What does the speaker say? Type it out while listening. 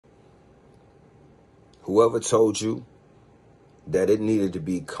Whoever told you that it needed to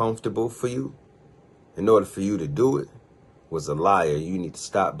be comfortable for you in order for you to do it was a liar. You need to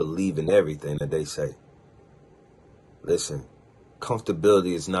stop believing everything that they say. Listen,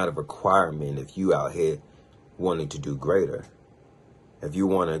 comfortability is not a requirement if you out here wanting to do greater. If you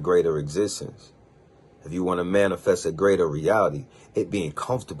want a greater existence, if you want to manifest a greater reality, it being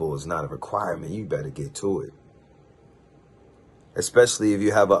comfortable is not a requirement. You better get to it. Especially if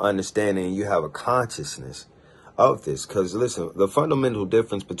you have an understanding and you have a consciousness of this. Because listen, the fundamental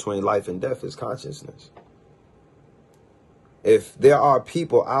difference between life and death is consciousness. If there are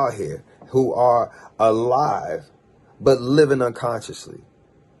people out here who are alive but living unconsciously,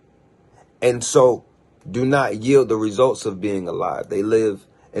 and so do not yield the results of being alive, they live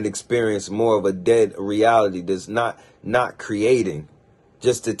and experience more of a dead reality that's not creating,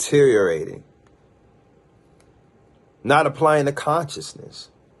 just deteriorating, not applying the consciousness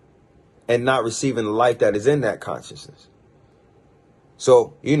and not receiving the life that is in that consciousness.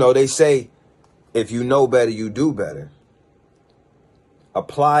 So, they say, if you know better, you do better.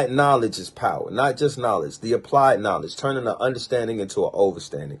 Applied knowledge is power, not just knowledge, the applied knowledge, turning an understanding into an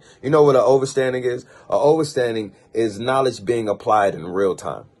overstanding. You know what an overstanding is? An overstanding is knowledge being applied in real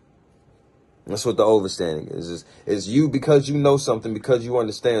time. That's what the overstanding is you, because you know something, because you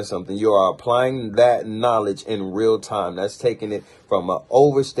understand something, you are applying that knowledge in real time. That's taking it from an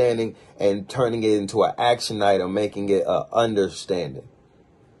overstanding and turning it into an action item, making it an understanding.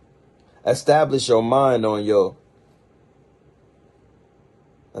 Establish your mind on your...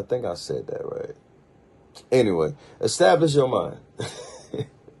 I think I said that right. Anyway, establish your mind.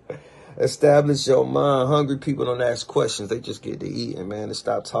 Establish your mind. Hungry people don't ask questions. They just get to eat, and man, to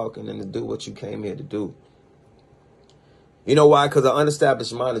stop talking and to do what you came here to do. You know why? Because an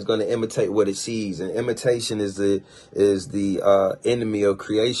unestablished mind is going to imitate what it sees, and imitation is the enemy of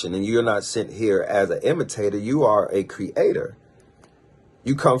creation. And you're not sent here as an imitator. You are a creator.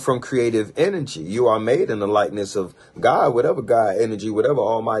 You come from creative energy. You are made in the likeness of God, whatever God energy, whatever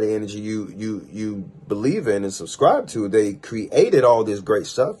almighty energy you believe in and subscribe to. They created all this great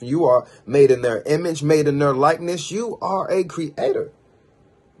stuff. You are made in their image, made in their likeness. You are a creator,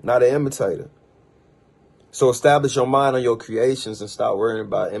 not an imitator. So establish your mind on your creations and stop worrying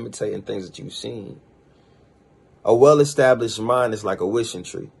about imitating things that you've seen. A well-established mind is like a wishing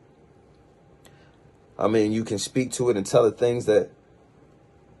tree. I mean, you can speak to it and tell it things that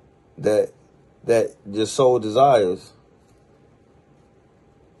your soul desires,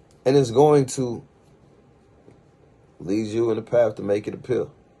 and it's going to lead you in the path to make it appear.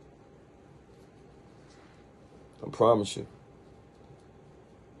 I promise you.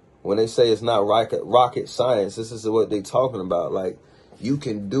 When they say it's not rocket science, this is what they're talking about. Like, you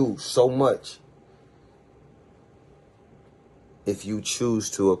can do so much if you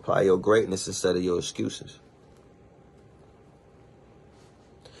choose to apply your greatness instead of your excuses.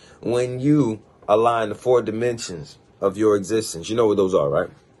 When you align the 4 dimensions of your existence, you know what those are, right?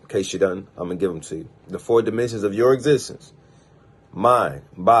 In case you're done, I'm going to give them to you. The 4 dimensions of your existence: mind,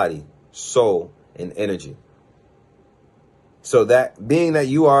 body, soul, and energy. So that being that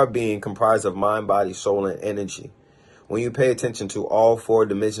you are a being comprised of mind, body, soul, and energy, when you pay attention to all 4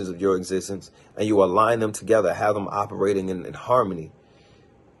 dimensions of your existence and you align them together, have them operating in harmony,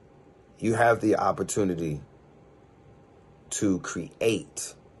 you have the opportunity to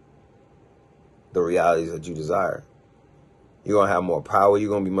create the realities that you desire. You're going to have more power. You're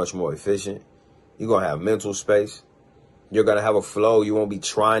going to be much more efficient. You're going to have mental space. You're going to have a flow. You won't be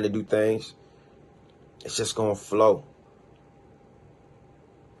trying to do things. It's just going to flow.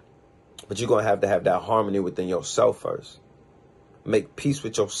 But you're going to have that harmony within yourself first. Make peace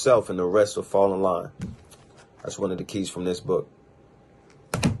with yourself and the rest will fall in line. That's one of the keys from this book.